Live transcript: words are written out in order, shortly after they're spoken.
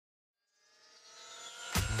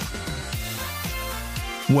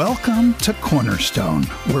Welcome to Cornerstone,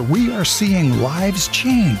 where we are seeing lives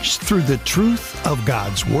changed through the truth of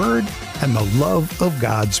God's Word and the love of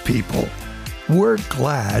God's people. We're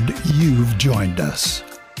glad you've joined us.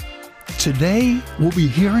 Today, we'll be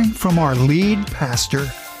hearing from our lead pastor,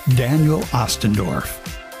 Daniel Ostendorf.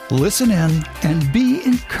 Listen in and be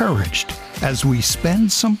encouraged as we spend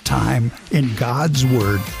some time in God's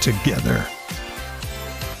Word together.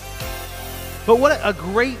 But what a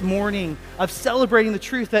great morning of celebrating the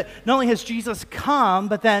truth that not only has Jesus come,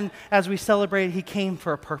 but then as we celebrate, he came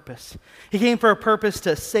for a purpose. He came for a purpose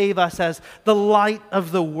to save us as the light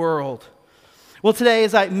of the world. Well, today,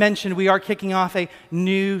 as I mentioned, we are kicking off a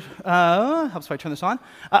new, helps if I turn this on,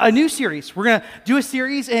 a new series. We're going to do a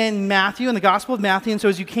series in Matthew, in the Gospel of Matthew. And so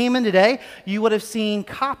as you came in today, you would have seen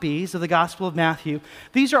copies of the Gospel of Matthew.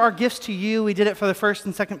 These are our gifts to you. We did it for the 1st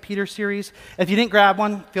and 2nd Peter series. If you didn't grab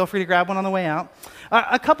one, feel free to grab one on the way out.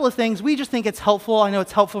 A couple of things. We just think it's helpful. I know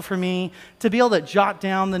it's helpful for me to be able to jot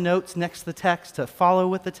down the notes next to the text, to follow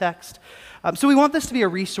with the text. So we want this to be a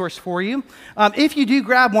resource for you. If you do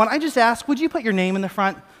grab one, I just ask, would you put your name in the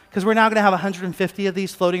front? Because we're now going to have 150 of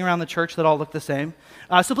these floating around the church that all look the same.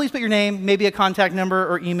 So please put your name, maybe a contact number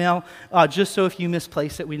or email, just so if you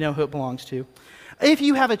misplace it, we know who it belongs to. If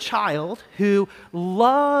you have a child who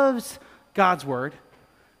loves God's Word,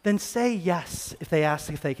 then say yes if they ask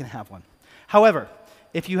if they can have one. However,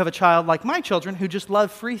 if you have a child like my children who just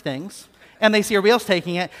love free things, and they see everybody else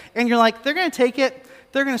taking it, and you're like, they're going to take it,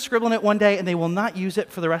 they're going to scribble on it one day, and they will not use it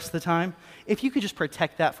for the rest of the time. If you could just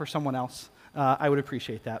protect that for someone else, I would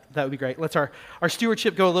appreciate that. That would be great. Let's our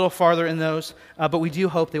stewardship go a little farther in those, but we do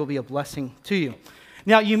hope they will be a blessing to you.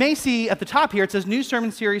 Now, you may see at the top here, it says New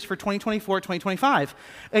Sermon Series for 2024-2025,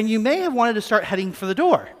 and you may have wanted to start heading for the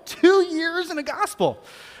door. 2 years in a gospel.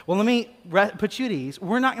 Well, let me put you at ease.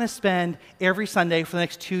 We're not going to spend every Sunday for the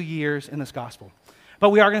next 2 years in this gospel. But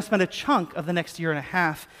we are going to spend a chunk of the next year and a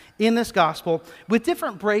half in this gospel with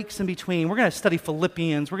different breaks in between. We're going to study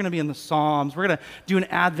Philippians. We're going to be in the Psalms. We're going to do an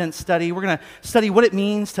Advent study. We're going to study what it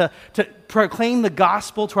means to proclaim the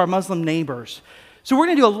gospel to our Muslim neighbors. So we're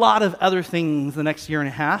going to do a lot of other things the next year and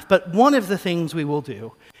a half. But one of the things we will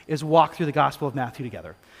do is walk through the Gospel of Matthew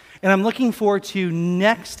together. And I'm looking forward to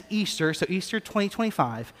next Easter, so Easter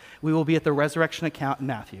 2025, we will be at the resurrection account in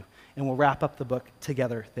Matthew. And we'll wrap up the book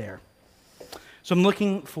together there. So I'm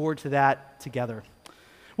looking forward to that together.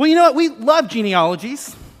 Well, you know what? We love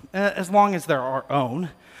genealogies, as long as they're our own.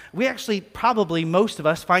 We actually, probably most of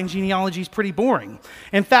us, find genealogies pretty boring.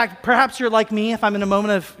 In fact, perhaps you're like me if I'm in a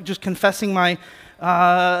moment of just confessing my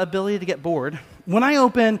ability to get bored. When I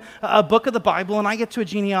open a book of the Bible and I get to a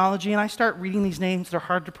genealogy and I start reading these names that are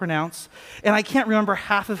hard to pronounce, and I can't remember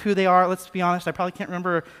half of who they are, let's be honest, I probably can't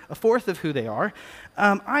remember a fourth of who they are,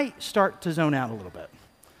 I start to zone out a little bit.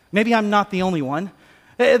 Maybe I'm not the only one.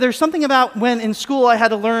 There's something about when in school I had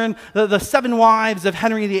to learn the 7 wives of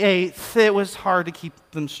Henry VIII, it was hard to keep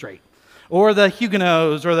them straight. Or the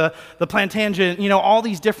Huguenots, or the Plantagenet, all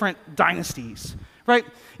these different dynasties, right?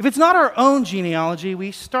 If it's not our own genealogy,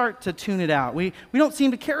 we start to tune it out. We don't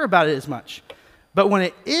seem to care about it as much. But when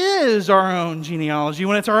it is our own genealogy,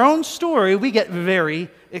 when it's our own story, we get very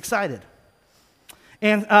excited.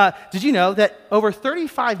 And did you know that over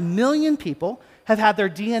 35 million people have had their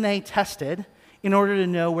DNA tested in order to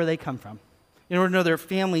know where they come from, in order to know their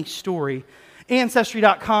family story?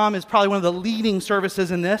 Ancestry.com is probably one of the leading services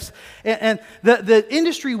in this. And the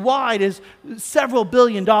industry-wide is several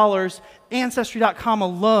 $billion. Ancestry.com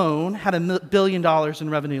alone had $1 billion in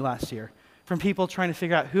revenue last year from people trying to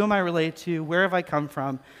figure out who am I related to, where have I come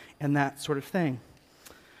from, and that sort of thing.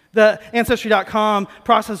 The Ancestry.com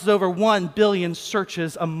processes over 1 billion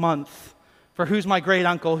searches a month for who's my great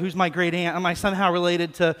uncle, who's my great aunt, am I somehow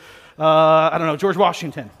related to, George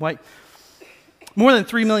Washington, right? More than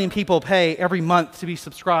 3 million people pay every month to be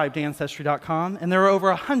subscribed to Ancestry.com, and there are over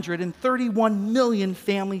 131 million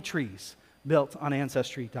family trees built on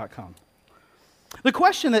Ancestry.com. The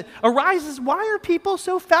question that arises, why are people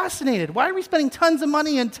so fascinated? Why are we spending tons of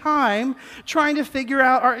money and time trying to figure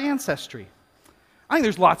out our ancestry? I think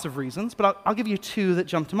there's lots of reasons, but I'll give you 2 that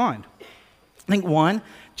jump to mind. I think 1,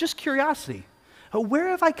 just curiosity. Where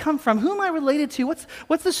have I come from? Who am I related to?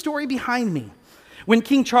 What's the story behind me? When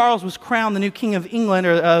King Charles was crowned the new King of England,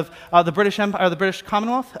 or of the British Empire, or the British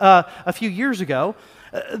Commonwealth, a few years ago,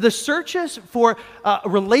 the searches for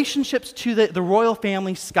relationships to the royal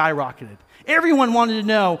family skyrocketed. Everyone wanted to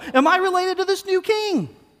know, am I related to this new king?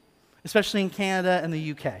 Especially in Canada and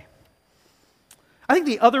the UK. I think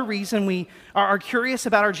the other reason we are curious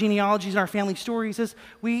about our genealogies and our family stories is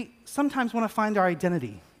we sometimes want to find our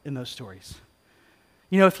identity in those stories.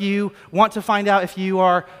 If you want to find out if you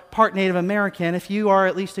are part Native American, if you are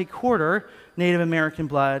at least a quarter Native American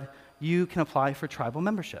blood, you can apply for tribal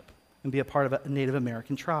membership and be a part of a Native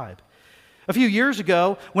American tribe. A few years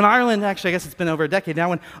ago, when Ireland, actually I guess it's been over a decade now,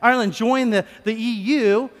 when Ireland joined the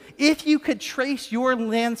EU, if you could trace your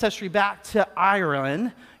ancestry back to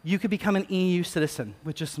Ireland, you could become an EU citizen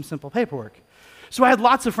with just some simple paperwork. So I had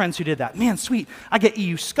lots of friends who did that. Man, sweet, I get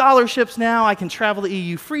EU scholarships now, I can travel the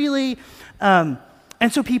EU freely.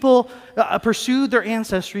 And so people pursued their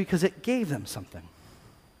ancestry because it gave them something.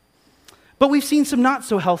 But we've seen some not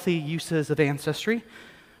so healthy uses of ancestry.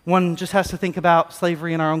 One just has to think about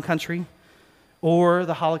slavery in our own country or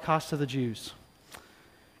the Holocaust of the Jews.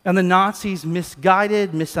 And the Nazis'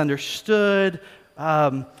 misguided, misunderstood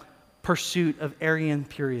pursuit of Aryan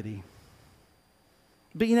purity.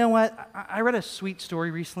 But you know what? I read a sweet story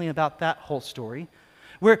recently about that whole story,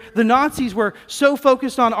 where the Nazis were so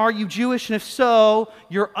focused on, are you Jewish? And if so,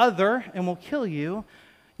 you're other and we'll kill you.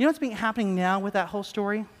 You know what's been happening now with that whole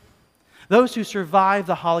story? Those who survived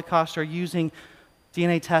the Holocaust are using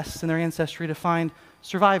DNA tests in their ancestry to find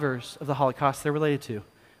survivors of the Holocaust they're related to,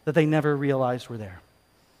 that they never realized were there.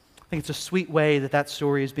 I think it's a sweet way that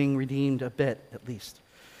story is being redeemed a bit, at least.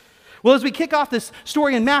 Well, as we kick off this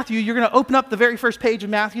story in Matthew, you're going to open up the very first page of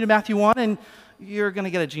Matthew to Matthew 1, and you're going to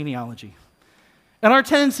get a genealogy. And our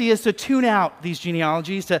tendency is to tune out these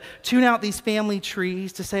genealogies, to tune out these family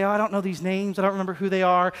trees, to say, oh, I don't know these names, I don't remember who they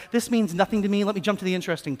are, this means nothing to me, let me jump to the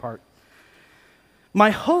interesting part. My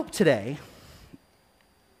hope today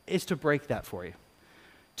is to break that for you,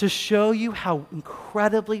 to show you how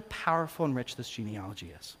incredibly powerful and rich this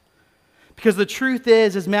genealogy is. Because the truth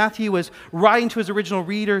is, as Matthew was writing to his original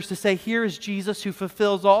readers to say, here is Jesus who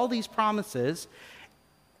fulfills all these promises,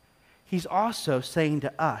 he's also saying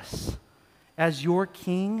to us, as your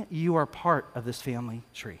king, you are part of this family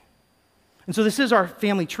tree. And so this is our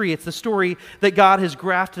family tree. It's the story that God has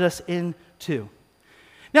grafted us into.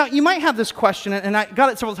 Now, you might have this question, and I got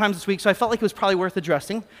it several times this week, so I felt like it was probably worth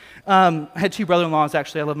addressing. I had two brother-in-laws,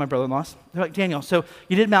 actually. I love my brother-in-laws. They're like, Daniel, so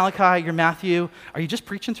you did Malachi, you're Matthew. Are you just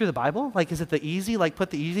preaching through the Bible? Like, is it the easy, like push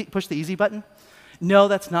the easy button? No,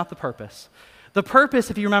 that's not the purpose. The purpose,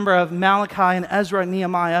 if you remember, of Malachi and Ezra and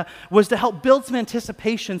Nehemiah was to help build some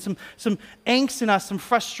anticipation, some angst in us, some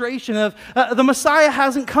frustration of the Messiah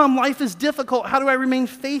hasn't come, life is difficult, how do I remain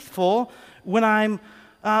faithful when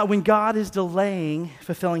God is delaying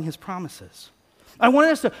fulfilling his promises? I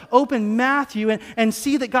wanted us to open Matthew and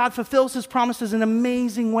see that God fulfills his promises in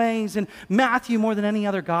amazing ways, and Matthew, more than any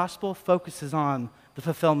other gospel, focuses on the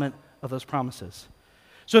fulfillment of those promises.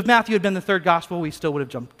 So if Matthew had been the third gospel, we still would have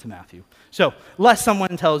jumped to Matthew. So, lest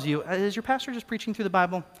someone tells you, is your pastor just preaching through the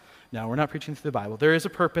Bible? No, we're not preaching through the Bible. There is a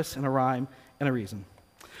purpose and a rhyme and a reason.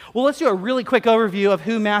 Well, let's do a really quick overview of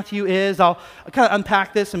who Matthew is. I'll kind of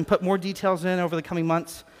unpack this and put more details in over the coming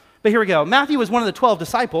months. But here we go. Matthew was one of the 12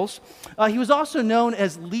 disciples. He was also known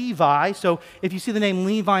as Levi. So if you see the name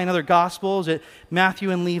Levi in other gospels,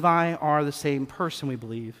 Matthew and Levi are the same person, we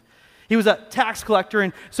believe. He was a tax collector,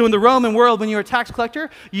 and so in the Roman world, when you were a tax collector,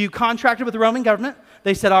 you contracted with the Roman government.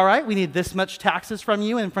 They said, all right, we need this much taxes from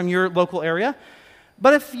you and from your local area.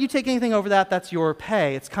 But if you take anything over that, that's your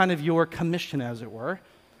pay. It's kind of your commission, as it were.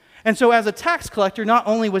 And so as a tax collector, not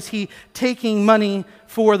only was he taking money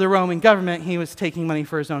for the Roman government, he was taking money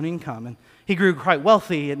for his own income. And he grew quite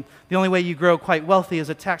wealthy, and the only way you grow quite wealthy as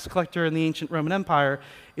a tax collector in the ancient Roman Empire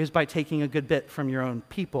is by taking a good bit from your own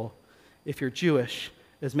people, if you're Jewish,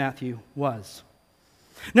 as Matthew was.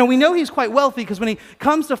 Now, we know he's quite wealthy because when he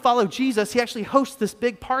comes to follow Jesus, he actually hosts this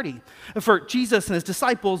big party for Jesus and his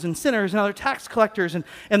disciples and sinners and other tax collectors,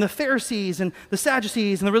 and the Pharisees and the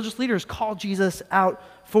Sadducees and the religious leaders call Jesus out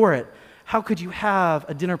for it. How could you have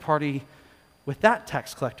a dinner party with that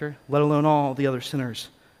tax collector, let alone all the other sinners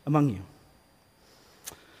among you?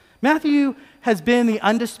 Matthew has been the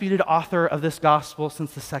undisputed author of this gospel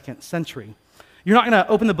since the 2nd century. You're not going to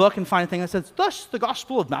open the book and find a thing that says, thus the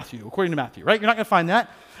gospel of Matthew, according to Matthew, right? You're not going to find that.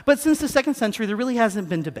 But since the 2nd century, there really hasn't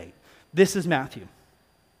been debate. This is Matthew.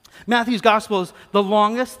 Matthew's gospel is the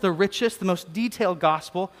longest, the richest, the most detailed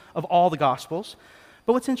gospel of all the gospels.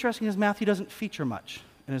 But what's interesting is Matthew doesn't feature much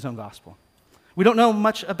in his own gospel. We don't know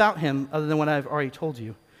much about him other than what I've already told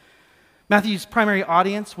you. Matthew's primary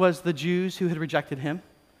audience was the Jews who had rejected him,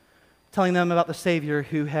 telling them about the Savior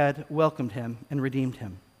who had welcomed him and redeemed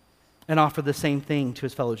him, and offered the same thing to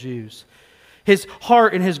his fellow Jews. His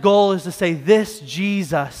heart and his goal is to say, this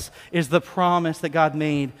Jesus is the promise that God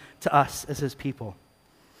made to us as his people.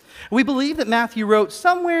 We believe that Matthew wrote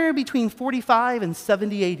somewhere between 45 and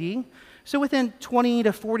 70 AD, So within 20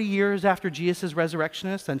 to 40 years after Jesus' resurrection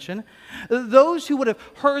and ascension, those who would have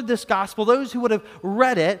heard this gospel, those who would have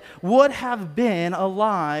read it, would have been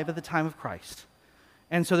alive at the time of Christ.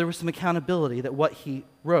 And so there was some accountability that what he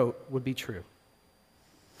wrote would be true.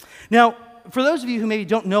 Now, for those of you who maybe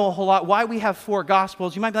don't know a whole lot why we have 4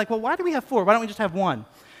 gospels, you might be like, well, why do we have 4? Why don't we just have 1?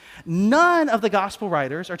 None of the gospel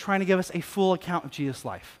writers are trying to give us a full account of Jesus'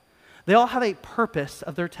 life. They all have a purpose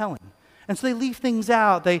of their telling. And so they leave things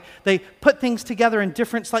out. They put things together in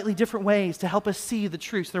slightly different ways to help us see the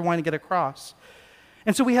truths they're wanting to get across.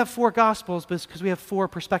 And so we have 4 gospels because we have 4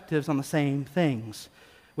 perspectives on the same things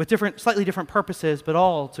with slightly different purposes, but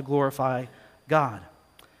all to glorify God.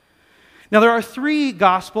 Now, there are 3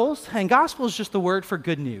 gospels, and gospel is just the word for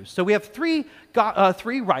good news. So we have 3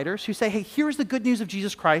 writers who say, hey, here's the good news of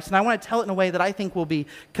Jesus Christ, and I want to tell it in a way that I think will be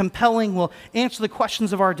compelling, will answer the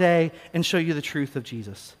questions of our day, and show you the truth of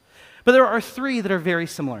Jesus. But there are 3 that are very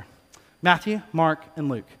similar: Matthew, Mark, and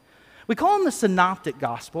Luke. We call them the synoptic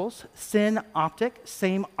gospels. Synoptic,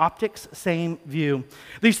 same optics, same view.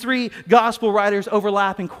 These 3 gospel writers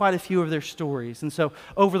overlap in quite a few of their stories. And so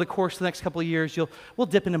over the course of the next couple of years, we'll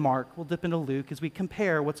dip into Mark, we'll dip into Luke as we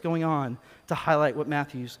compare what's going on to highlight what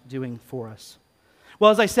Matthew's doing for us.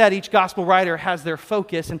 Well, as I said, each gospel writer has their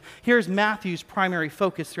focus, and here's Matthew's primary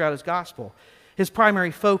focus throughout his gospel. His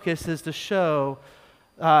primary focus is to show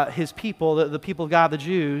his people, the people of God, the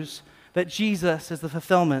Jews, that Jesus is the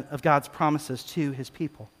fulfillment of God's promises to his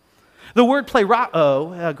people. The word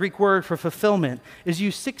plerao, a Greek word for fulfillment, is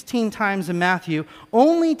used 16 times in Matthew,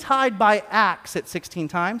 only tied by Acts at 16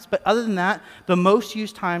 times, but other than that, the most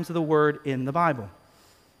used times of the word in the Bible.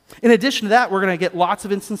 In addition to that, we're going to get lots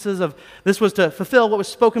of instances of this was to fulfill what was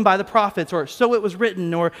spoken by the prophets, or so it was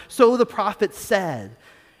written, or so the prophets said.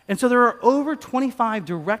 And so there are over 25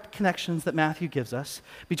 direct connections that Matthew gives us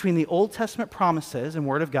between the Old Testament promises and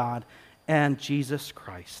Word of God and Jesus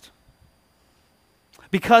Christ.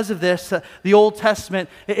 Because of this, the Old Testament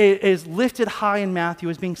is lifted high in Matthew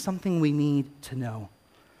as being something we need to know.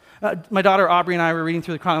 My daughter Aubrey and I were reading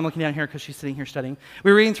through I'm looking down here because she's sitting here studying.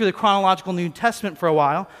 We were reading through the chronological New Testament for a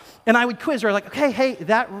while, and I would quiz her like, okay, hey,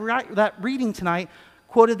 that reading tonight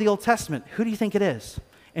quoted the Old Testament. Who do you think it is?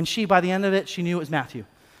 And she, by the end of it, she knew it was Matthew.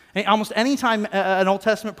 And almost any time an Old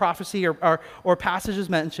Testament prophecy or passage is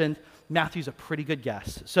mentioned, Matthew's a pretty good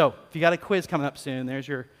guess. So if you got a quiz coming up soon, there's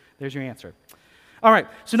your answer. All right,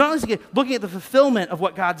 so not only is he looking at the fulfillment of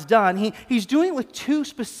what God's done, he's doing it with 2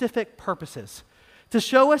 specific purposes. To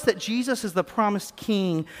show us that Jesus is the promised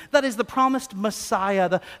king, that is the promised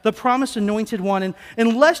Messiah, the promised anointed one. And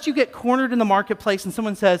unless you get cornered in the marketplace and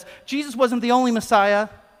someone says, Jesus wasn't the only Messiah,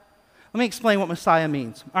 let me explain what Messiah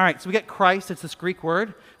means. All right, so we get Christ. It's this Greek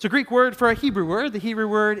word. It's a Greek word for a Hebrew word. The Hebrew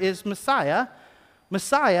word is Messiah.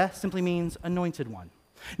 Messiah simply means anointed one.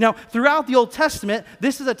 Now, throughout the Old Testament,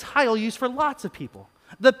 this is a title used for lots of people.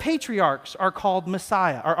 The patriarchs are called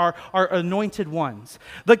Messiah, are anointed ones.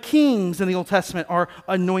 The kings in the Old Testament are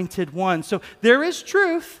anointed ones. So there is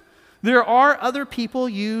truth. There are other people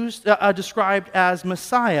described as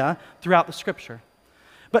Messiah throughout the Scripture.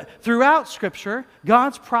 But throughout Scripture,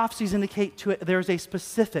 God's prophecies indicate there's a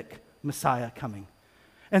specific Messiah coming.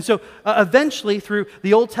 And so eventually, through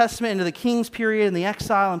the Old Testament into the King's period and the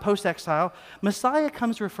exile and post-exile, Messiah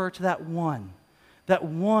comes to refer to that one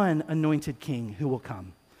anointed king who will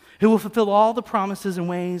come, who will fulfill all the promises in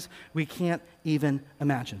ways we can't even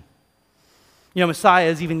imagine. You know, Messiah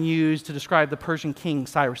is even used to describe the Persian king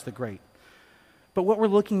Cyrus the Great. But what we're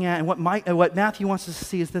looking at and what Matthew wants us to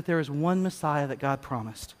see is that there is one Messiah that God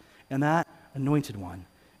promised, and that anointed one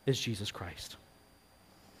is Jesus Christ.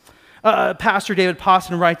 Pastor David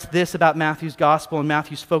Poston writes this about Matthew's gospel and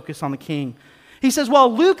Matthew's focus on the king. He says,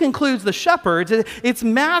 while Luke includes the shepherds, it's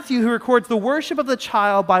Matthew who records the worship of the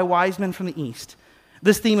child by wise men from the east.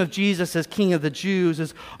 This theme of Jesus as King of the Jews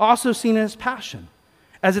is also seen in his passion,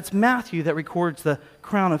 as it's Matthew that records the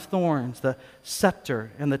crown of thorns, the scepter,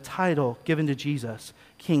 and the title given to Jesus,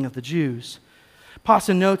 King of the Jews.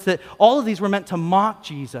 Poston notes that all of these were meant to mock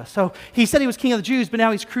Jesus. So he said he was King of the Jews, but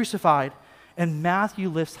now he's crucified. And Matthew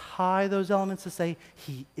lifts high those elements to say,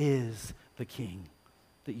 he is the King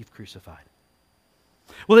that you've crucified.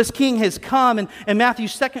 Well, this king has come, and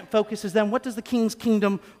Matthew's second focus is then, what does the king's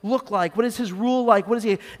kingdom look like? What is his rule like? What does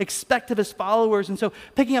he expect of his followers? And so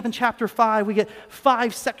picking up in chapter 5, we get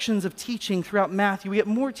 5 sections of teaching throughout Matthew. We get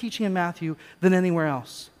more teaching in Matthew than anywhere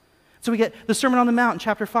else. So we get the Sermon on the Mount in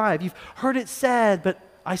chapter 5. You've heard it said, but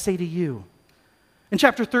I say to you. In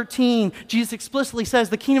chapter 13, Jesus explicitly says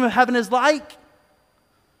the kingdom of heaven is like.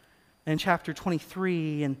 And in chapter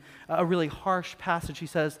 23, in a really harsh passage, he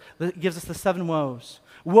says, gives us the 7 woes.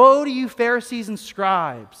 Woe to you, Pharisees and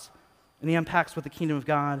scribes, and he unpacks what the kingdom of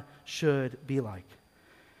God should be like.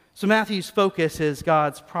 So Matthew's focus is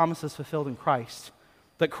God's promises fulfilled in Christ,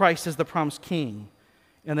 that Christ is the promised king,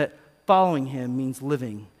 and that following him means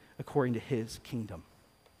living according to his kingdom.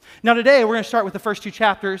 Now today, we're going to start with the first 2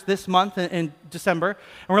 chapters this month in December, and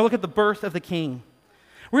we're going to look at the birth of the king.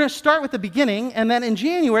 We're going to start with the beginning, and then in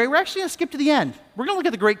January, we're actually going to skip to the end. We're going to look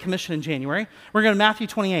at the Great Commission in January. We're going to Matthew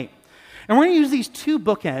 28. And we're going to use these 2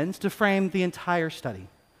 bookends to frame the entire study.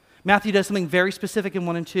 Matthew does something very specific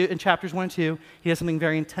in chapters 1 and 2. He does something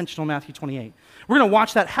very intentional in Matthew 28. We're going to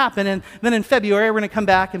watch that happen, and then in February, we're going to come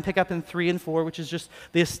back and pick up in 3 and 4, which is just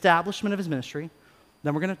the establishment of his ministry.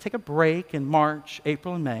 Then we're going to take a break in March,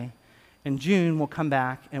 April, and May. In June, we'll come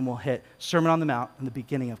back and we'll hit Sermon on the Mount and the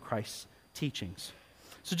beginning of Christ's teachings.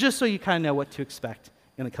 So just so you kind of know what to expect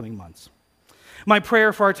in the coming months. My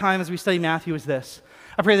prayer for our time as we study Matthew is this.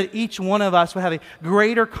 I pray that each one of us will have a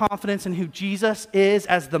greater confidence in who Jesus is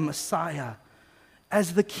as the Messiah,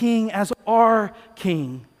 as the King, as our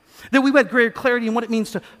King. That we would have greater clarity in what it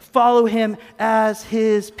means to follow him as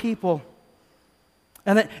his people.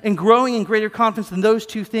 And that in growing in greater confidence in those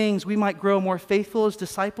 2 things, we might grow more faithful as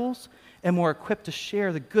disciples and more equipped to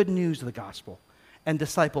share the good news of the gospel and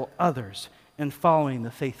disciple others in following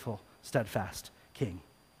the faithful, steadfast King.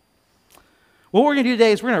 What we're going to do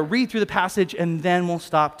today is we're going to read through the passage and then we'll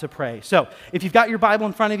stop to pray. So if you've got your Bible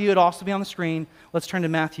in front of you, it'll also be on the screen. Let's turn to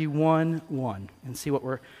Matthew 1:1 and see what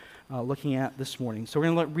we're looking at this morning. So we're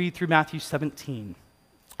going to read through Matthew 1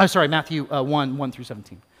 through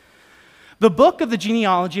 17. The book of the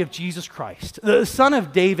genealogy of Jesus Christ, the son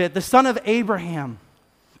of David, the son of Abraham.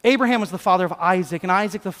 Abraham was the father of Isaac, and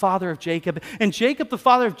Isaac the father of Jacob, and Jacob the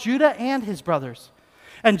father of Judah and his brothers,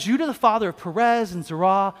 and Judah the father of Perez and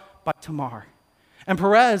Zerah by Tamar. And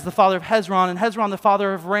Perez, the father of Hezron, and Hezron, the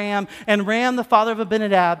father of Ram, and Ram, the father of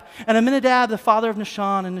Abinadab, and Aminadab, the father of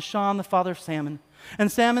Nahshon, and Nahshon, the father of Salmon,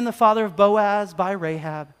 and Salmon, the father of Boaz by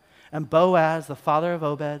Rahab, and Boaz, the father of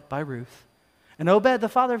Obed by Ruth, and Obed, the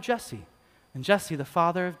father of Jesse, and Jesse, the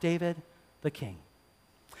father of David, the king.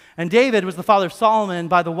 And David was the father of Solomon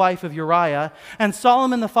by the wife of Uriah, and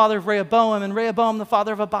Solomon the father of Rehoboam, and Rehoboam the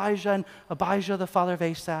father of Abijah, and Abijah the father of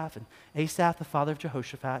Asaph, and Asaph the father of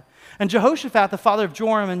Jehoshaphat, and Jehoshaphat the father of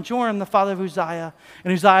Joram, and Joram the father of Uzziah,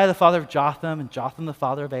 and Uzziah the father of Jotham, and Jotham the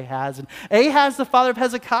father of Ahaz, and Ahaz the father of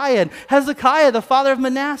Hezekiah, and Hezekiah the father of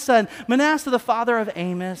Manasseh, and Manasseh the father of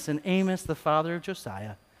Amos, and Amos the father of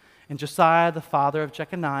Josiah, and Josiah the father of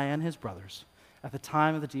Jeconiah and his brothers, at the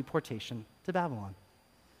time of the deportation to Babylon.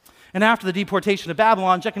 And after the deportation to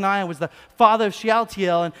Babylon, Jeconiah was the father of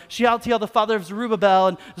Shealtiel, and Shealtiel the father of Zerubbabel,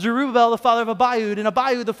 and Zerubbabel the father of Abiud, and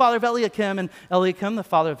Abiud the father of Eliakim, and Eliakim the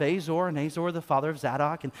father of Azor, and Azor the father of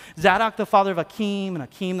Zadok, and Zadok the father of Akim, and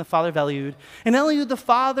Akim the father of Eliud, and Eliud the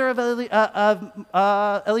father of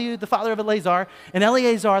Eliud the father of Eleazar, and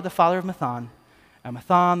Eleazar the father of Mathan, and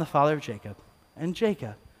Mathan the father of Jacob, and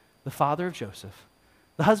Jacob the father of Joseph,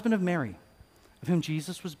 the husband of Mary, of whom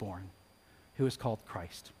Jesus was born, who is called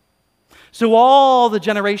Christ. So all the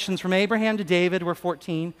generations from Abraham to David were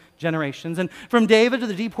 14 generations, and from David to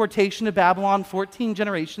the deportation to Babylon, 14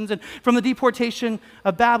 generations, and from the deportation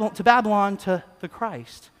of Babylon to the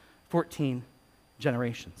Christ, 14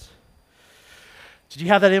 generations. Did you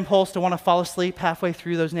have that impulse to want to fall asleep halfway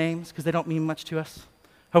through those names because they don't mean much to us?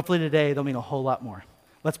 Hopefully today they'll mean a whole lot more.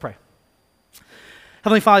 Let's pray.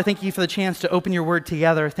 Heavenly Father, thank you for the chance to open your word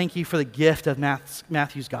together. Thank you for the gift of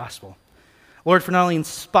Matthew's gospel. Lord, for not only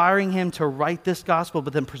inspiring him to write this gospel,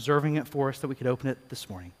 but then preserving it for us that we could open it this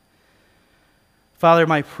morning. Father,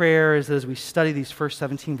 my prayer is that as we study these first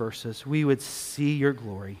 17 verses, we would see your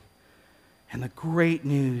glory and the great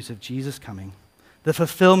news of Jesus coming, the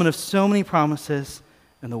fulfillment of so many promises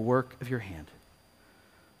and the work of your hand.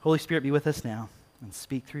 Holy Spirit, be with us now and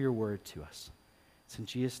speak through your word to us. It's in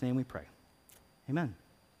Jesus' name we pray. Amen.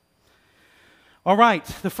 All right,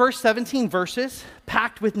 the first 17 verses,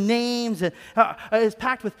 packed with names, is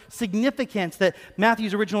packed with significance that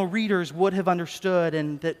Matthew's original readers would have understood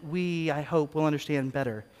and that we, I hope, will understand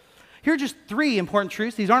better. Here are just 3 important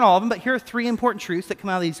truths. These aren't all of them, but here are 3 important truths that come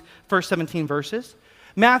out of these first 17 verses.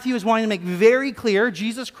 Matthew is wanting to make very clear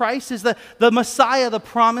Jesus Christ is the Messiah, the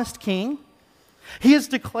promised King. He is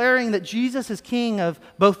declaring that Jesus is King of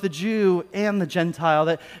both the Jew and the Gentile,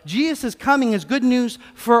 that Jesus' coming is good news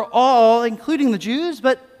for all, including the Jews,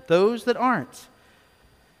 but those that aren't.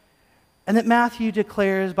 And that Matthew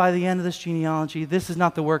declares by the end of this genealogy, this is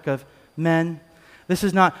not the work of men. This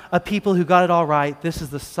is not a people who got it all right. This is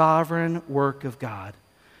the sovereign work of God,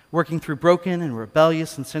 working through broken and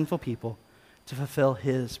rebellious and sinful people to fulfill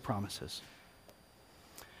his promises.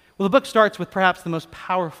 Well, the book starts with perhaps the most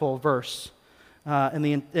powerful verse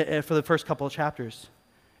for the first couple of chapters.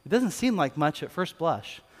 It doesn't seem like much at first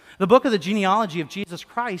blush. The book of the genealogy of Jesus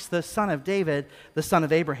Christ, the son of David, the son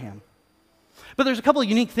of Abraham. But there's a couple of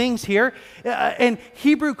unique things here. In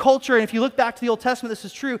Hebrew culture, and if you look back to the Old Testament, this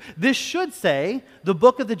is true. This should say the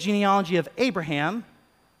book of the genealogy of Abraham,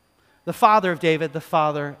 the father of David, the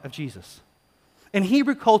father of Jesus. In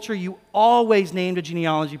Hebrew culture, you always named a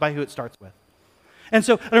genealogy by who it starts with. And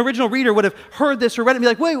so an original reader would have heard this or read it and be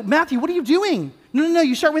like, wait, Matthew, what are you doing? No,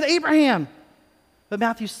 you start with Abraham. But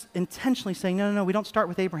Matthew's intentionally saying, no, we don't start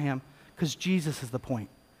with Abraham because Jesus is the point.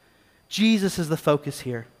 Jesus is the focus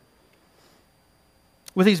here.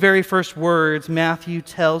 With these very first words, Matthew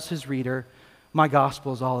tells his reader, my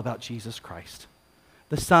gospel is all about Jesus Christ,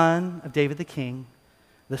 the son of David the king,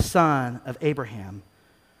 the son of Abraham,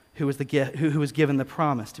 who was given the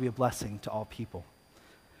promise to be a blessing to all people.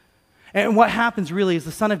 And what happens really is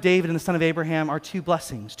the son of David and the son of Abraham are two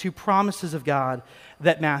blessings, two promises of God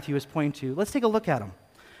that Matthew is pointing to. Let's take a look at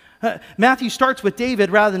them. Matthew starts with David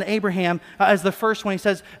rather than Abraham as the first one. He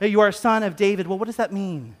says, you are a son of David. Well, what does that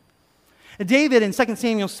mean? David in 2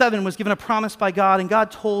 Samuel 7 was given a promise by God, and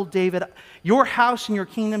God told David, your house and your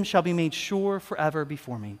kingdom shall be made sure forever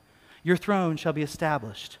before me. Your throne shall be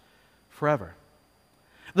established forever.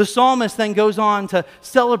 The psalmist then goes on to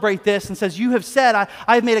celebrate this and says, you have said,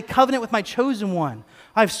 I have made a covenant with my chosen one.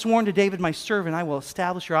 I have sworn to David my servant, I will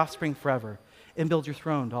establish your offspring forever and build your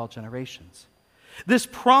throne to all generations. This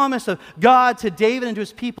promise of God to David and to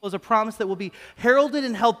his people is a promise that will be heralded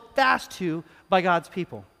and held fast to by God's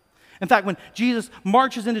people. In fact, when Jesus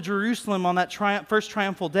marches into Jerusalem on that first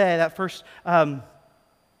triumphal day, that first Palm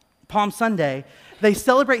Sunday, they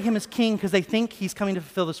celebrate him as king because they think he's coming to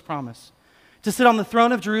fulfill this promise. To sit on the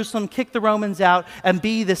throne of Jerusalem, kick the Romans out, and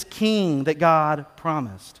be this king that God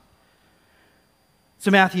promised.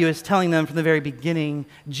 So Matthew is telling them from the very beginning,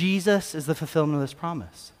 Jesus is the fulfillment of this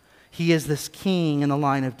promise. He is this king in the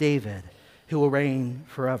line of David who will reign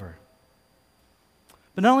forever.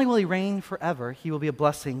 But not only will he reign forever, he will be a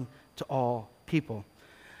blessing to all people.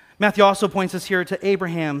 Matthew also points us here to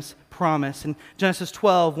Abraham's promise in Genesis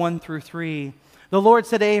 12, 1 through 3. The Lord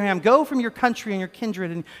said to Abraham, go from your country and your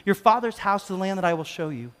kindred and your father's house to the land that I will show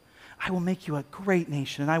you. I will make you a great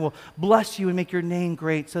nation, and I will bless you and make your name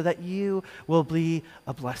great so that you will be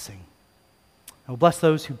a blessing. I will bless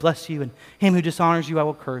those who bless you, and him who dishonors you I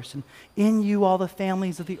will curse. And in you all the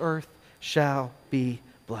families of the earth shall be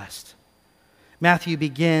blessed. Matthew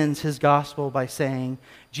begins his gospel by saying,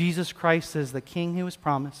 Jesus Christ is the King who was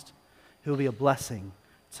promised, who will be a blessing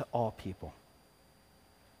to all people.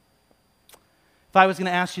 If I was going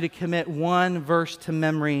to ask you to commit one verse to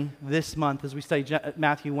memory this month as we study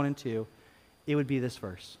Matthew 1 and 2, it would be this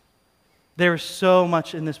verse. There is so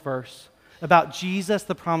much in this verse about Jesus,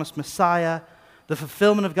 the promised Messiah, the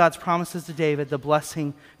fulfillment of God's promises to David, the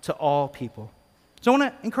blessing to all people. So I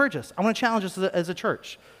want to encourage us. I want to challenge us as a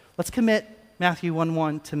church. Let's commit Matthew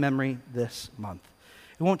 1:1 to memory this month.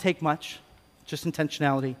 It won't take much, just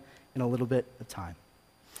intentionality and a little bit of time.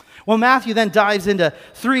 Well, Matthew then dives into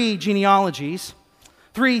 3 genealogies,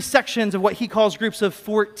 3 sections of what he calls groups of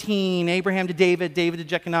 14, Abraham to David, David to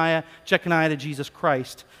Jeconiah, Jeconiah to Jesus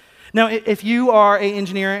Christ. Now, if you are an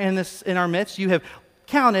engineer in our midst, you have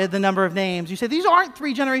counted the number of names. You say, these aren't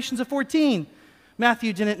 3 generations of 14.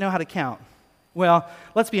 Matthew didn't know how to count. Well,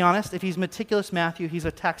 let's be honest. If he's meticulous Matthew, he's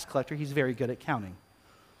a tax collector. He's very good at counting.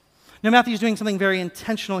 Now, Matthew's doing something very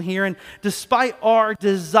intentional here, and despite our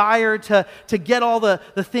desire to get all the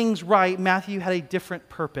things right, Matthew had a different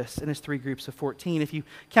purpose in his 3 groups of 14. If you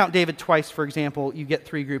count David twice, for example, you get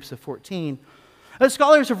 3 groups of 14.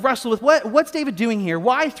 Scholars have wrestled with what's David doing here?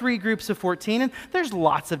 Why 3 groups of 14? And there's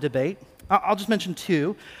lots of debate. I'll just mention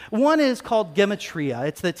 2. One is called gematria.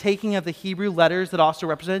 It's the taking of the Hebrew letters that also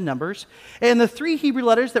represented numbers. And the 3 Hebrew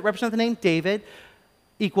letters that represent the name David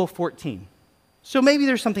equal 14. So maybe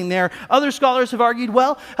there's something there. Other scholars have argued,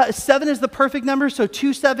 7 is the perfect number, so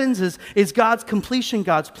 2 sevens is God's completion,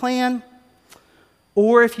 God's plan.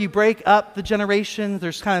 Or if you break up the generations,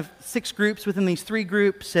 there's kind of 6 groups within these 3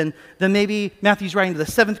 groups, and then maybe Matthew's writing to the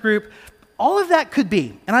 7th group. All of that could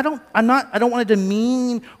be, and I don't want to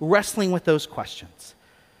demean wrestling with those questions.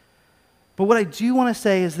 But what I do want to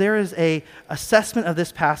say is there is an assessment of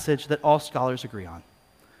this passage that all scholars agree on.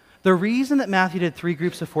 The reason that Matthew did 3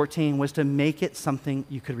 groups of 14 was to make it something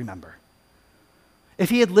you could remember. If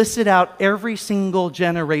he had listed out every single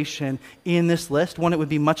generation in this list, one, it would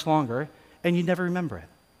be much longer, and you'd never remember it.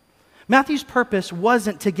 Matthew's purpose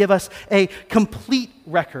wasn't to give us a complete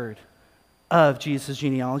record of Jesus'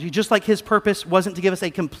 genealogy, just like his purpose wasn't to give us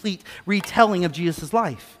a complete retelling of Jesus'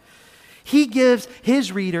 life. He gives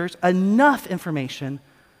his readers enough information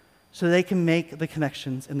so they can make the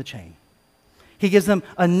connections in the chain. He gives them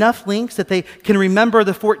enough links that they can remember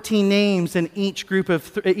the 14 names in each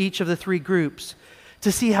of the three groups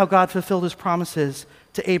to see how God fulfilled his promises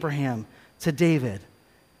to Abraham, to David,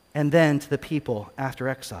 and then to the people after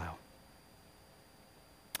exile.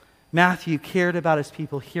 Matthew cared about his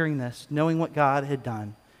people hearing this, knowing what God had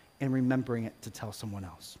done, and remembering it to tell someone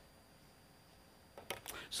else.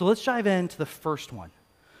 So let's dive into the first one.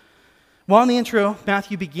 Well, in the intro,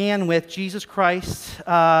 Matthew began with Jesus Christ,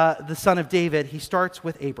 the son of David. He starts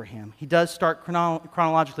with Abraham. He does start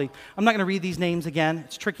chronologically. I'm not going to read these names again.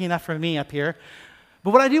 It's tricky enough for me up here.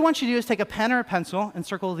 But what I do want you to do is take a pen or a pencil and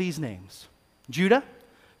circle these names: Judah,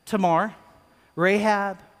 Tamar,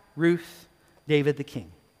 Rahab, Ruth, David the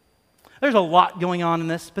king. There's a lot going on in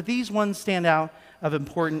this, but these ones stand out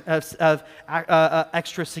of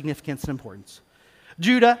extra significance and importance.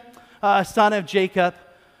 Judah, son of Jacob,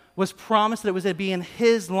 was promised that it was to be in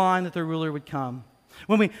his line that the ruler would come.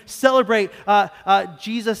 When we celebrate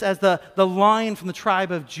Jesus as the lion from the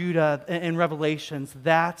tribe of Judah in Revelations,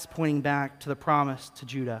 that's pointing back to the promise to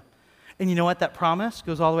Judah. And you know what? That promise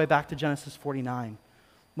goes all the way back to Genesis 49,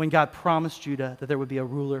 when God promised Judah that there would be a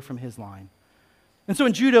ruler from his line. And so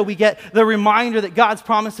in Judah, we get the reminder that God's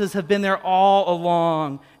promises have been there all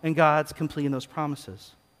along, and God's completing those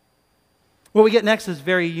promises. What we get next is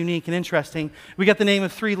very unique and interesting. We get the name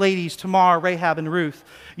of three ladies, Tamar, Rahab, and Ruth.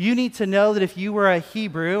 You need to know that if you were a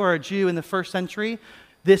Hebrew or a Jew in the first century,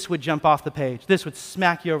 this would jump off the page. This would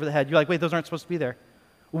smack you over the head. You're like, wait, those aren't supposed to be there.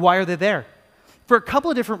 Why are they there? For a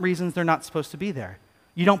couple of different reasons, they're not supposed to be there.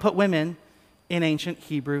 You don't put women in ancient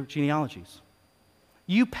Hebrew genealogies.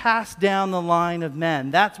 You pass down the line of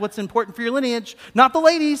men. That's what's important for your lineage, not the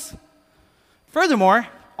ladies. Furthermore,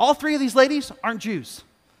 all three of these ladies aren't Jews.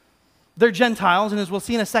 They're Gentiles, and as we'll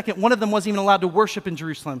see in a second, one of them wasn't even allowed to worship in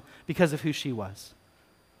Jerusalem because of who she was.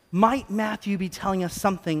 Might Matthew be telling us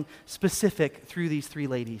something specific through these three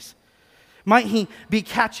ladies? Might he be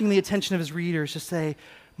catching the attention of his readers to say,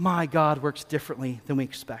 my God works differently than we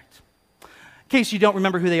expect? In case you don't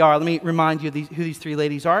remember who they are, let me remind you of who these three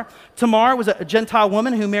ladies are. Tamar was a Gentile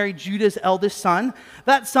woman who married Judah's eldest son.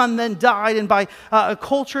 That son then died, and by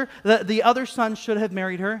culture, the other son should have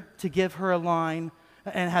married her to give her a line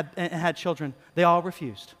and had children. They all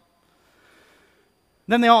refused.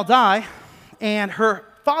 Then they all die, and her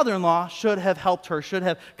father-in-law should have helped her, should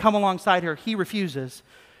have come alongside her. He refuses.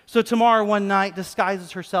 So Tamar one night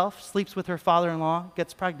disguises herself, sleeps with her father-in-law,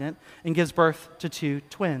 gets pregnant, and gives birth to two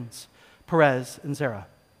twins, Perez and Zerah.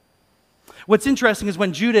 What's interesting is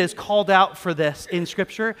when Judah is called out for this in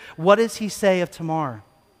Scripture, what does he say of Tamar?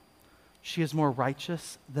 She is more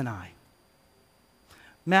righteous than I.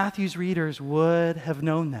 Matthew's readers would have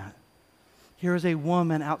known that. Here is a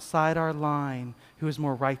woman outside our line who is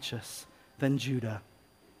more righteous than Judah.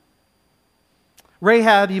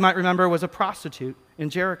 Rahab, you might remember, was a prostitute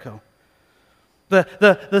in Jericho.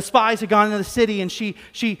 The spies had gone into the city, and she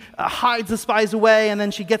hides the spies away, and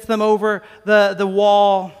then she gets them over the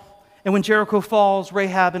wall. And when Jericho falls,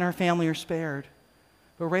 Rahab and her family are spared.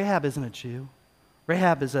 But Rahab isn't a Jew.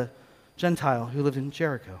 Rahab is a Gentile who lived in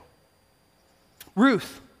Jericho.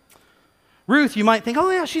 Ruth, you might think, oh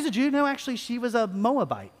yeah, she's a Jew. No, actually, she was a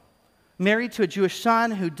Moabite, married to a Jewish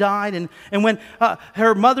son who died. And when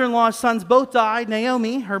her mother-in-law's sons both died,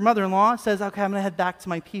 Naomi, her mother-in-law, says, okay, I'm going to head back to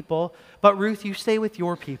my people. But Ruth, you stay with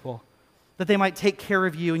your people, that they might take care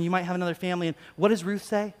of you, and you might have another family. And what does Ruth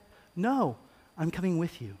say? No, I'm coming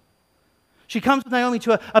with you. She comes with Naomi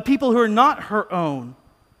to a people who are not her own.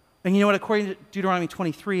 And you know what? According to Deuteronomy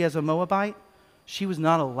 23, as a Moabite, she was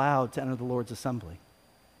not allowed to enter the Lord's assembly.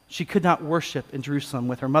 She could not worship in Jerusalem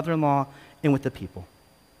with her mother-in-law and with the people.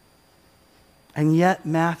 And yet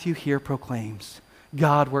Matthew here proclaims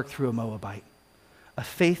God worked through a Moabite, a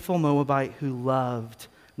faithful Moabite who loved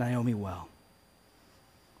Naomi well.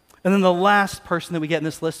 And then the last person that we get in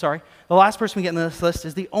this list,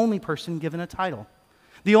 is the only person given a title.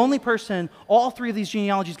 The only person, all three of these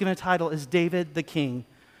genealogies given a title, is David the king.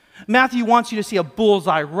 Matthew wants you to see a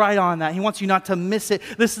bullseye right on that. He wants you not to miss it.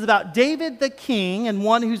 This is about David the king and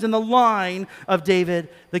one who's in the line of David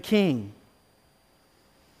the king.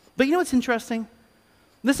 But you know what's interesting?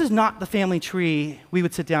 This is not the family tree we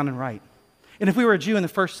would sit down and write. And if we were a Jew in the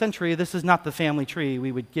first century, this is not the family tree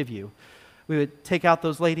we would give you. We would take out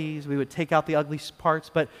those ladies. We would take out the ugly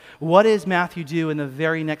parts. But what does Matthew do in the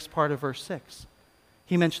very next part of verse 6?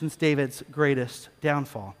 He mentions David's greatest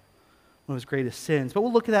downfall, one of his greatest sins. But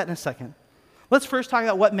we'll look at that in a second. Let's first talk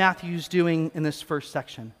about what Matthew's doing in this first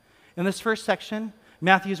section. In this first section,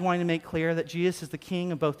 Matthew is wanting to make clear that Jesus is the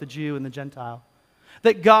king of both the Jew and the Gentile.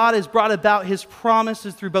 that God has brought about his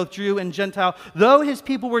promises through both Jew and Gentile. Though his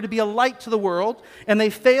people were to be a light to the world, and they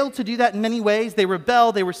failed to do that in many ways, they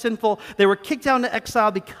rebelled, they were sinful, they were kicked down to exile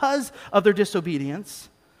because of their disobedience,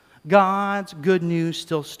 God's good news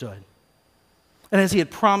still stood. And as he had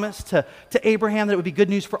promised to Abraham that it would be good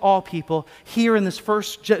news for all people, here in this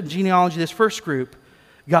first genealogy, this first group,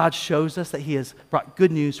 God shows us that he has brought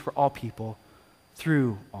good news for all people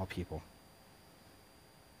through all people.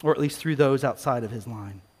 Or at least through those outside of his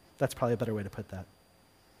line. That's probably a better way to put that.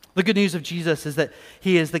 The good news of Jesus is that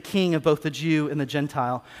he is the king of both the Jew and the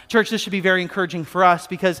Gentile. Church, this should be very encouraging for us,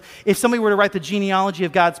 because if somebody were to write the genealogy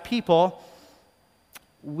of God's people,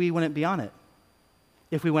 we wouldn't be on it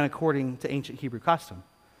if we went according to ancient Hebrew custom.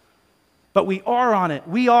 But we are on it.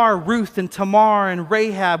 We are Ruth and Tamar and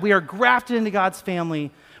Rahab. We are grafted into God's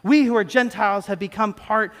family. We who are Gentiles have become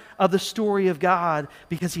part of the story of God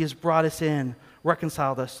because he has brought us in,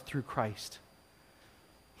 reconciled us through Christ.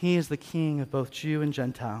 He is the king of both Jew and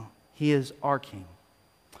Gentile. He is our king.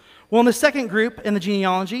 Well, in the second group in the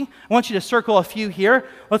genealogy, I want you to circle a few here.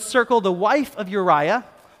 Let's circle the wife of Uriah.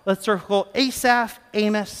 Let's circle Asaph,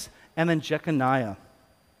 Amos, and then Jeconiah.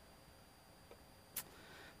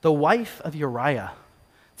 The wife of Uriah.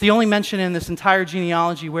 It's the only mention in this entire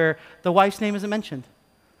genealogy where the wife's name isn't mentioned.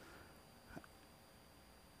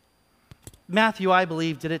 Matthew, I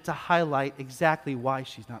believe, did it to highlight exactly why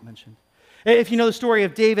she's not mentioned. If you know the story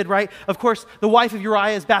of David, right? Of course, the wife of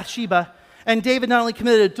Uriah is Bathsheba. And David not only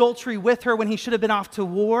committed adultery with her when he should have been off to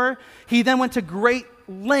war, he then went to great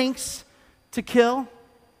lengths to kill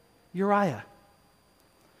Uriah.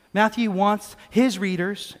 Matthew wants his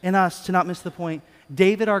readers and us to not miss the point.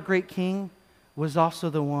 David, our great king, was also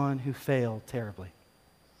the one who failed terribly.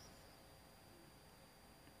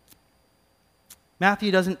 Matthew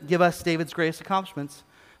doesn't give us David's greatest accomplishments.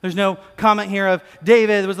 There's no comment here of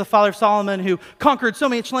David was the father of Solomon who conquered so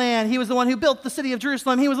much land. He was the one who built the city of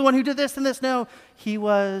Jerusalem. He was the one who did this and this. No, he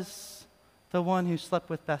was the one who slept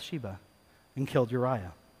with Bathsheba and killed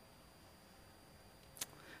Uriah.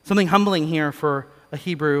 Something humbling here for a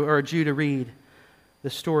Hebrew or a Jew to read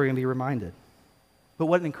this story and be reminded. But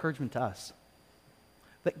what an encouragement to us.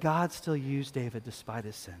 That God still used David despite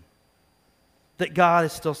his sin. That God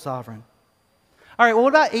is still sovereign. All right, well, what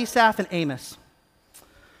about Asaph and Amos?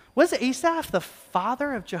 Was Asaph the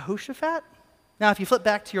father of Jehoshaphat? Now, if you flip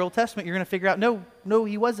back to your Old Testament, you're going to figure out, no,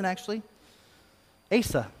 he wasn't actually.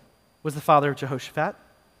 Asa was the father of Jehoshaphat.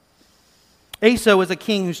 Asa was a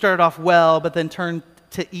king who started off well, but then turned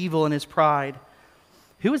to evil in his pride.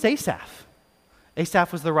 Who was Asaph?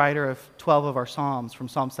 Asaph was the writer of 12 of our Psalms, from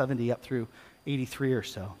Psalm 70 up through 83 or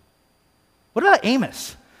so. What about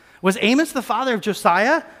Amos? Was Amos the father of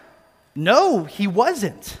Josiah? No, he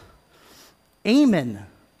wasn't. Amon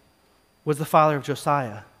was the father of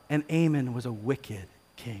Josiah, and Amon was a wicked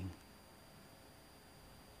king.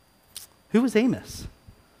 Who was Amos?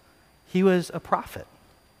 He was a prophet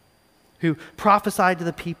who prophesied to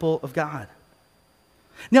the people of God.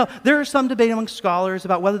 Now, there is some debate among scholars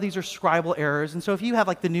about whether these are scribal errors, and so if you have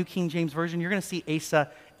like the New King James Version, you're going to see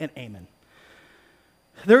Asa and Amon.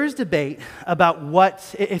 There is debate about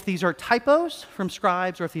if these are typos from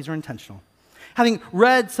scribes or if these are intentional. Having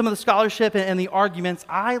read some of the scholarship and the arguments,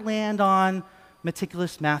 I land on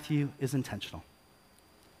meticulous Matthew is intentional.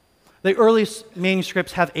 The earliest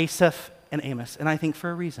manuscripts have Asaph and Amos, and I think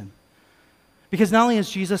for a reason. Because not only is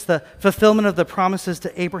Jesus the fulfillment of the promises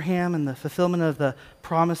to Abraham and the fulfillment of the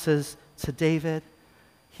promises to David,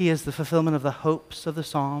 he is the fulfillment of the hopes of the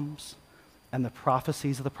Psalms and the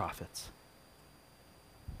prophecies of the prophets.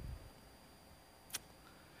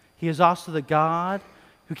 He is also the God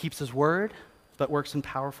who keeps his word, but works in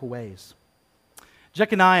powerful ways.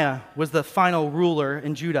 Jeconiah was the final ruler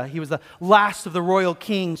in Judah. He was the last of the royal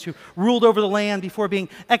kings who ruled over the land before being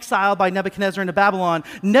exiled by Nebuchadnezzar into Babylon.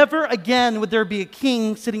 Never again would there be a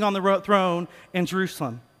king sitting on the throne in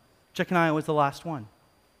Jerusalem. Jeconiah was the last one.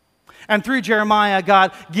 And through Jeremiah,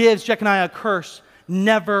 God gives Jeconiah a curse.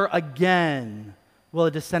 Never again will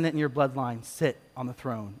a descendant in your bloodline sit on the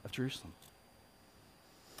throne of Jerusalem.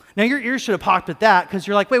 Now, your ears should have popped at that because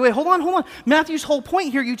you're like, wait, hold on. Matthew's whole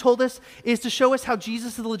point here, you told us, is to show us how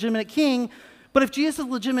Jesus is the legitimate king. But if Jesus is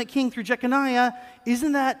the legitimate king through Jeconiah,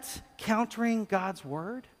 isn't that countering God's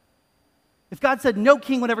word? If God said no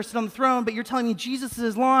king would ever sit on the throne, but you're telling me Jesus is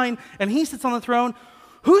his line and he sits on the throne,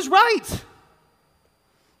 who's right?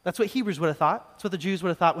 That's what Hebrews would have thought. That's what the Jews would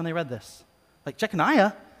have thought when they read this. Like,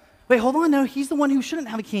 Jeconiah? Wait, hold on, no, he's the one who shouldn't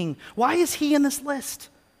have a king. Why is he in this list?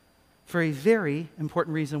 For a very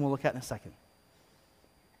important reason we'll look at in a second.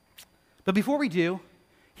 But before we do,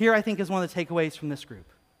 here I think is one of the takeaways from this group.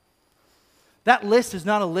 That list is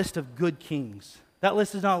not a list of good kings. That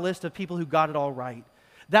list is not a list of people who got it all right.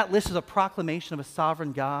 That list is a proclamation of a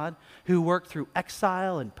sovereign God who worked through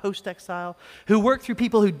exile and post-exile, who worked through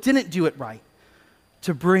people who didn't do it right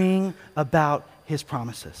to bring about his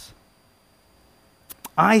promises.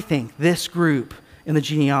 I think this group in the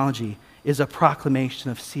genealogy is a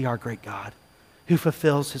proclamation of see our great God who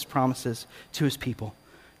fulfills his promises to his people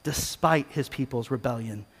despite his people's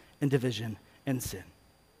rebellion and division and sin.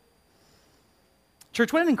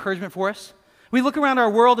 Church, what an encouragement for us. We look around our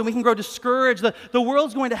world and we can grow discouraged. The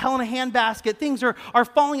world's going to hell in a handbasket. Things are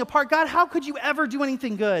falling apart. God, how could you ever do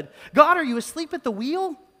anything good? God, are you asleep at the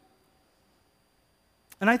wheel?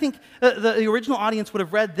 And I think the original audience would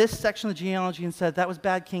have read this section of the genealogy and said, that was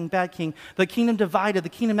bad king, bad king. The kingdom divided, the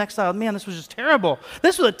kingdom exiled. Man, this was just terrible.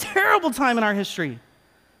 This was a terrible time in our history.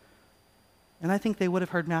 And I think they would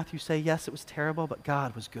have heard Matthew say, yes, it was terrible, but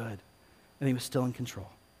God was good, and he was still in control.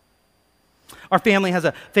 Our family has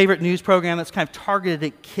a favorite news program that's kind of targeted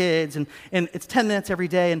at kids, and it's 10 minutes every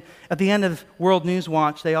day. And at the end of World News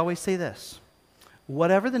Watch, they always say this: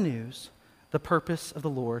 whatever the news, the purpose of the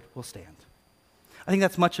Lord will stand. I think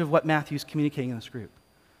that's much of what Matthew's communicating in this group.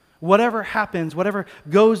 Whatever happens, whatever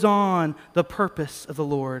goes on, the purpose of the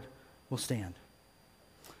Lord will stand.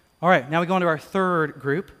 All right, now we go on to our third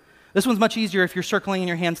group. This one's much easier if you're circling and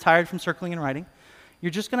your hand's tired from circling and writing.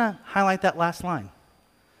 You're just going to highlight that last line.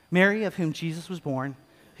 Mary, of whom Jesus was born,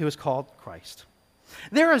 who is called Christ.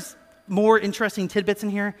 There is more interesting tidbits in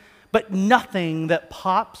here, but nothing that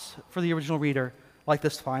pops for the original reader like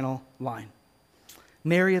this final line.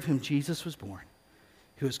 Mary, of whom Jesus was born,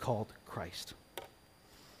 who is called Christ.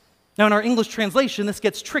 Now, in our English translation, this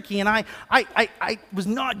gets tricky, and I was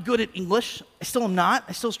not good at English. I still am not.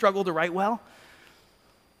 I still struggle to write well.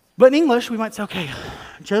 But in English, we might say, okay,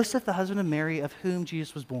 Joseph, the husband of Mary, of whom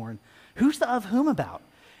Jesus was born. Who's the of whom about?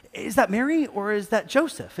 Is that Mary or is that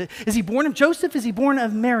Joseph? Is he born of Joseph? Is he born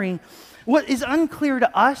of Mary? What is unclear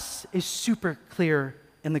to us is super clear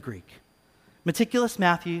in the Greek. Meticulous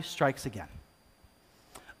Matthew strikes again.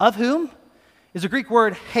 Of whom is a Greek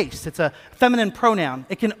word haste. It's a feminine pronoun.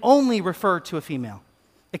 It can only refer to a female.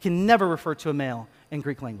 It can never refer to a male in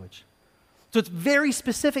Greek language. So it's very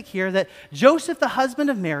specific here that Joseph, the husband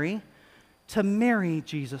of Mary, to Mary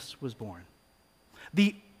Jesus was born.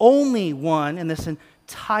 The only one in this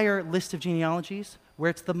entire list of genealogies where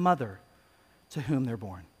it's the mother to whom they're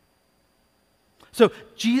born. So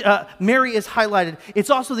Mary is highlighted. It's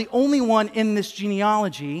also the only one in this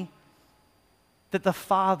genealogy that the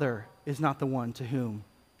father is not the one to whom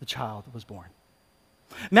the child was born.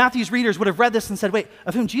 Matthew's readers would have read this and said, wait,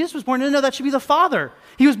 of whom Jesus was born? No, that should be the father.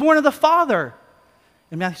 He was born of the father.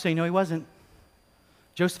 And Matthew's saying, no, he wasn't.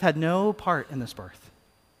 Joseph had no part in this birth.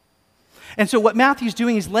 And so what Matthew's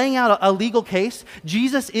doing is laying out a legal case.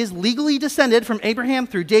 Jesus is legally descended from Abraham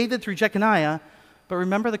through David through Jeconiah. But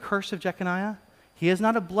remember the curse of Jeconiah? He is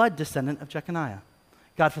not a blood descendant of Jeconiah.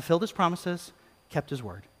 God fulfilled his promises, kept his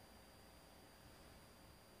word.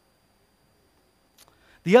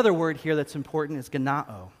 The other word here that's important is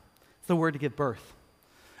genao. It's the word to give birth.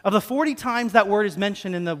 Of the 40 times that word is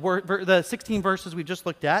mentioned in the 16 verses we just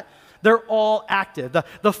looked at, they're all active.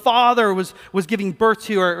 The father was giving birth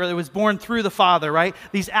to, or it was born through the father, right?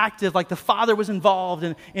 These active, like the father was involved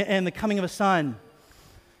in the coming of a son.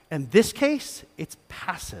 In this case, it's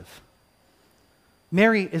passive.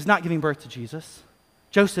 Mary is not giving birth to Jesus.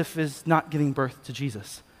 Joseph is not giving birth to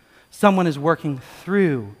Jesus. Someone is working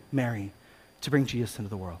through Mary to bring Jesus into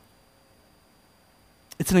the world.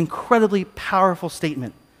 It's an incredibly powerful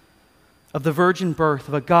statement of the virgin birth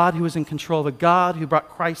of a God who is in control, of a God who brought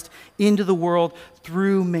Christ into the world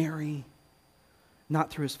through Mary,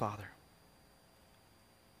 not through his father.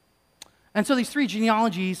 And so these three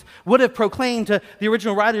genealogies would have proclaimed to the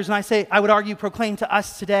original writers, and I would argue proclaim to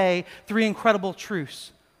us today, three incredible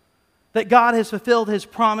truths. That God has fulfilled his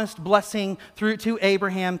promised blessing to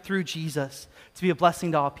Abraham through Jesus to be a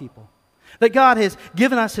blessing to all people. That God has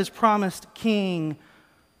given us his promised king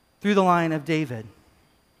through the line of David.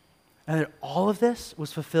 And that all of this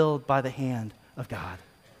was fulfilled by the hand of God,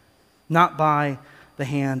 not by the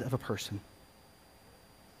hand of a person.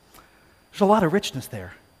 There's a lot of richness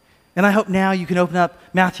there. And I hope now you can open up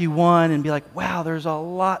Matthew 1 and be like, wow, there's a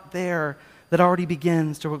lot there that already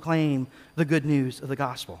begins to proclaim the good news of the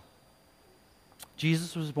gospel.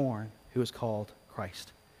 Jesus was born, who is called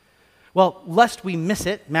Christ. Well, lest we miss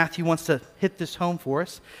it, Matthew wants to hit this home for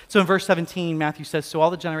us. So in verse 17, Matthew says, so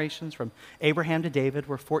all the generations from Abraham to David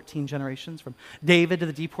were 14 generations. From David to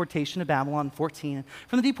the deportation of Babylon, 14.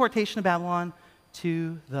 From the deportation of Babylon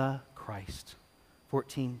to the Christ,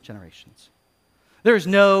 14 generations. There is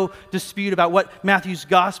no dispute about what Matthew's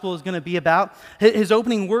gospel is going to be about. His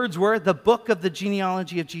opening words were the book of the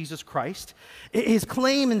genealogy of Jesus Christ. His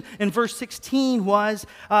claim in verse 16 was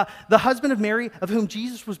the husband of Mary, of whom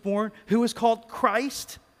Jesus was born, who was called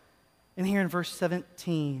Christ. And here in verse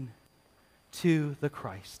 17, to the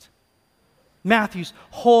Christ. Matthew's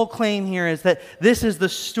whole claim here is that this is the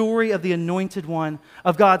story of the anointed one,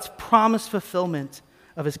 of God's promised fulfillment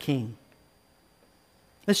of his king.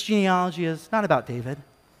 This genealogy is not about David.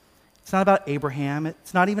 It's not about Abraham.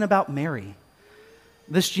 It's not even about Mary.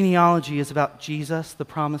 This genealogy is about Jesus, the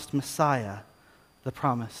promised Messiah, the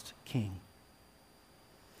promised King.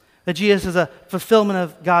 That Jesus is a fulfillment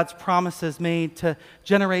of God's promises made to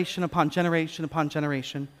generation upon generation upon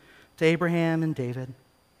generation, to Abraham and David.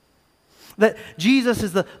 That Jesus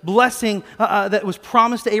is the blessing that was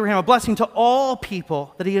promised to Abraham, a blessing to all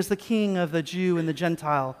people, that he is the King of the Jew and the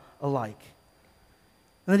Gentile alike.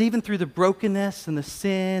 And that even through the brokenness and the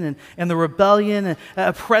sin and the rebellion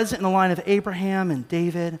present in the line of Abraham and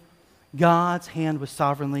David, God's hand was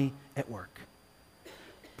sovereignly at work,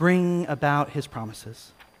 bringing about his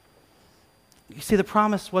promises. You see, the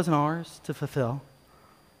promise wasn't ours to fulfill.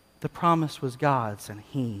 The promise was God's, and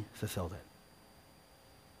he fulfilled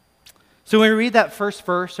it. So when we read that first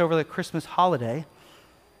verse over the Christmas holiday,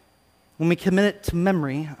 when we commit it to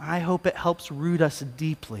memory, I hope it helps root us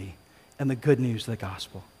deeply in the good news of the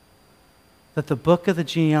gospel. That the book of the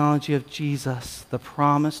genealogy of Jesus, the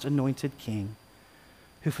promised anointed king,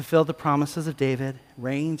 who fulfilled the promises of David,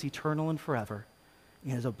 reigns eternal and forever,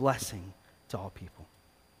 and is a blessing to all people.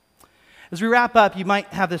 As we wrap up, you might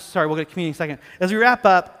have this, we'll get to communion in a second. As we wrap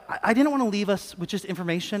up, I didn't want to leave us with just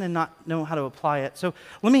information and not know how to apply it. So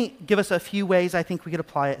let me give us a few ways I think we could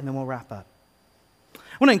apply it, and then we'll wrap up. I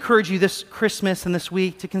want to encourage you this Christmas and this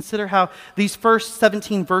week to consider how these first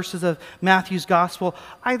 17 verses of Matthew's gospel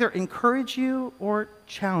either encourage you or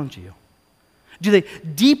challenge you. Do they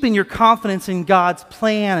deepen your confidence in God's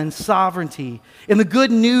plan and sovereignty, in the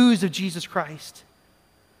good news of Jesus Christ?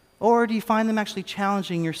 Or do you find them actually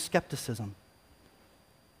challenging your skepticism?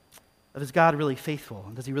 Is God really faithful?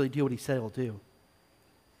 And does he really do what he said he'll do?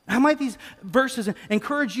 How might these verses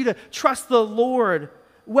encourage you to trust the Lord,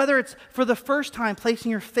 whether it's for the first time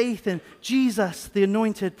placing your faith in Jesus, the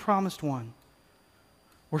anointed promised one,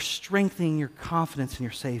 or strengthening your confidence in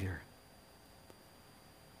your Savior?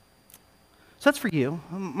 So that's for you.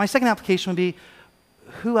 My second application would be,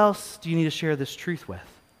 who else do you need to share this truth with?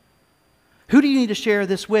 Who do you need to share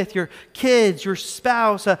this with? Your kids, your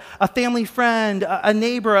spouse, a family friend, a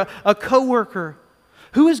neighbor, a coworker?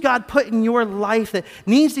 Who has God put in your life that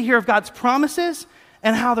needs to hear of God's promises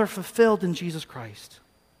and how they're fulfilled in Jesus Christ?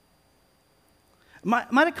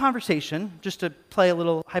 Might a conversation, just to play a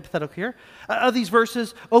little hypothetical here, of these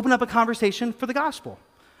verses open up a conversation for the gospel?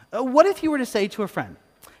 What if you were to say to a friend,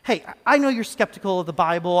 hey, I know you're skeptical of the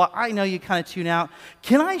Bible. I know you kind of tune out.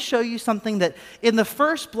 Can I show you something that in the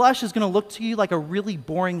first blush is going to look to you like a really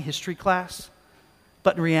boring history class,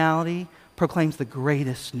 but in reality proclaims the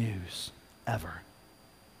greatest news ever?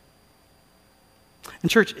 And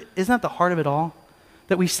church, isn't that the heart of it all?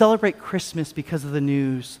 That we celebrate Christmas because of the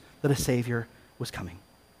news that a Savior was coming.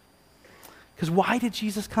 Because why did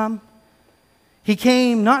Jesus come? He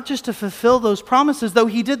came not just to fulfill those promises, though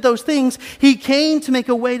he did those things. He came to make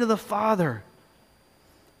a way to the Father.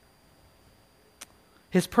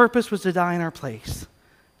 His purpose was to die in our place,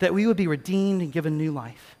 that we would be redeemed and given new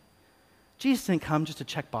life. Jesus didn't come just to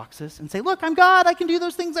check boxes and say, look, I'm God, I can do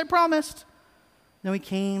those things I promised. No, he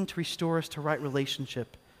came to restore us to right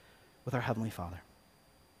relationship with our Heavenly Father.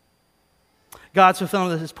 God's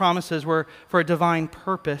fulfillment of his promises were for a divine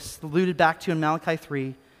purpose, alluded back to in Malachi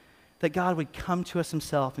 3, that God would come to us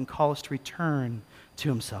himself and call us to return to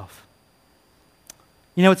himself.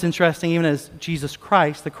 You know what's interesting? Even as Jesus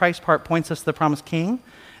Christ, the Christ part points us to the promised king,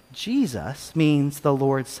 Jesus means the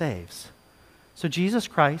Lord saves. So Jesus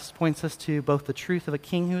Christ points us to both the truth of a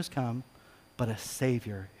king who has come, but a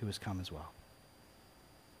Savior who has come as well.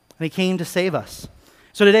 And he came to save us.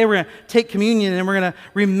 So today we're going to take communion and we're going to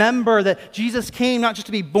remember that Jesus came not just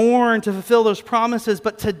to be born to fulfill those promises,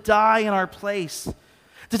 but to die in our place.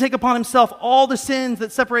 To take upon himself all the sins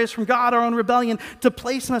that separate us from God, our own rebellion, to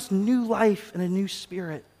place in us new life and a new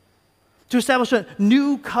spirit, to establish a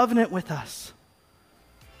new covenant with us,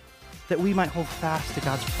 that we might hold fast to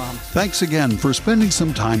God's promise. Thanks again for spending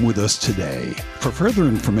some time with us today. For further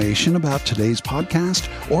information about today's podcast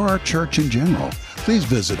or our church in general, please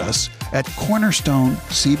visit us at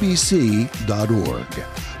cornerstonecbc.org.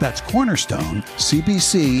 That's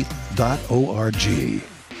cornerstonecbc.org.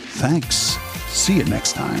 Thanks. See you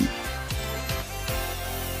next time.